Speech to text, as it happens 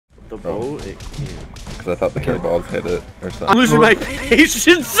the boat, it can't. Because I thought the cannonballs hit it or something. I'm losing my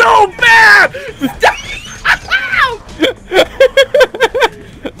patience so bad!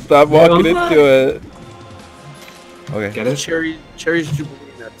 Stop walking into it. Okay. Get it? Cherry's Jubilee,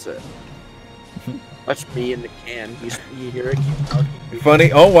 that's it. That's me in the can. You hear it?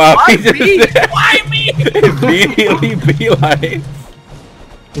 Funny. Oh wow. Why He just me? Why me? immediately beeline.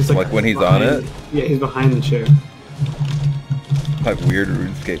 He's Like when he's on it? Yeah, he's behind the chair. Like weird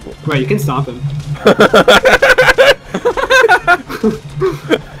RuneScape. Right, you can stop him.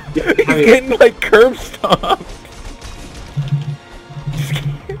 He's getting like curb stomped.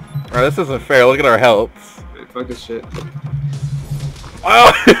 Alright, this isn't fair. Look at our healths. Right, fuck this shit.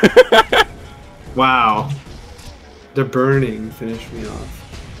 Wow. Wow. The burning finished me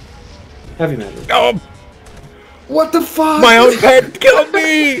off. Heavy metal. Oh, What the fuck? my own pet killed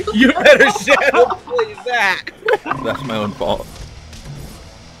me! You better shadow play that! That's my own fault.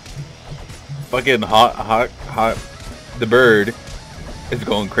 Fucking hot. The bird is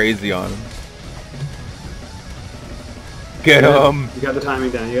going crazy on him. Get him! You got the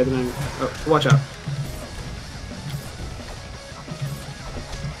timing down. You got the timing. Oh, watch out.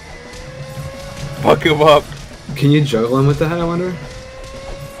 Fuck him up. Can you juggle him with that, I wonder?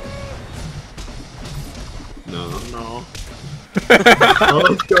 No. No. Oh,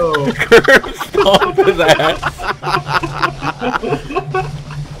 let's go. Curb stomp his ass.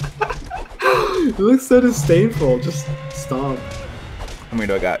 It looks so disdainful. Just stomp. How many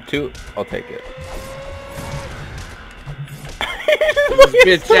do I got? 2? I'll take it.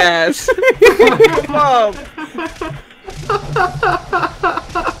 Bitch ass. Mom.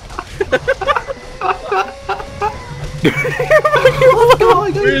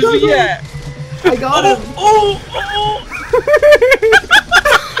 Where's he at? I got him.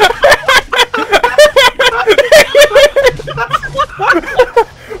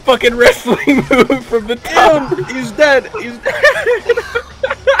 Fucking wrestling move from the top. He's dead. He's dead.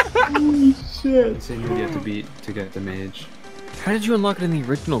 Holy shit. So you have to beat to get the mage. How did you unlock it in the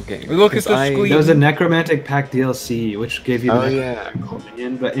original game? Look at the squeeze. There was a Necromantic Pack DLC, which gave you the yeah.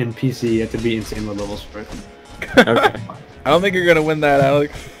 minion, but in PC you have to beat insane low levels for it. Okay. I don't think you're gonna win that,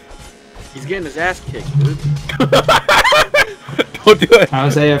 Alex. He's getting his ass kicked, dude. Don't do it. I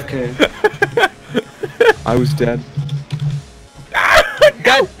was AFK. I was dead.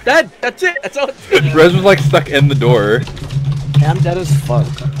 God, that's it. That's all it takes. Rez was like stuck in the door. I'm dead as fuck.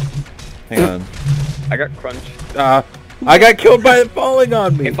 Hang on. I got crunched. I got killed by it falling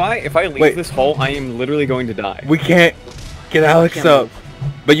on me. If I leave Wait. this hole, I am literally going to die. We can't get Alex up.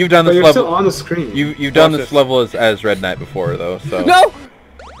 But you've done But this you're level. still on the screen. You've done Watch this this. level as Red Knight before though, so. No!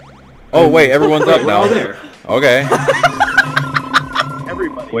 Oh wait, everyone's up We're all now. there. Okay.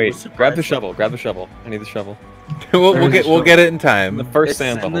 Everybody. Wait, was grab the surprised. shovel. Grab the shovel. I need the shovel. we'll get it in time. The first It's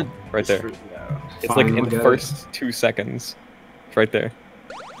sand in level, right there. Yeah. It's Fine, like in we'll the get it. first 2 seconds. It's right there.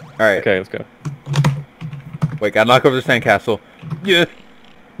 All right. Okay, let's go. Wait, gotta knock over the sandcastle. Yeah.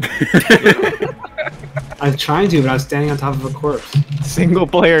 I was trying to, but I was standing on top of a corpse. Single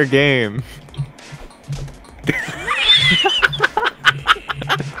player game.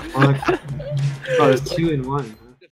 Oh, there's 2 in 1.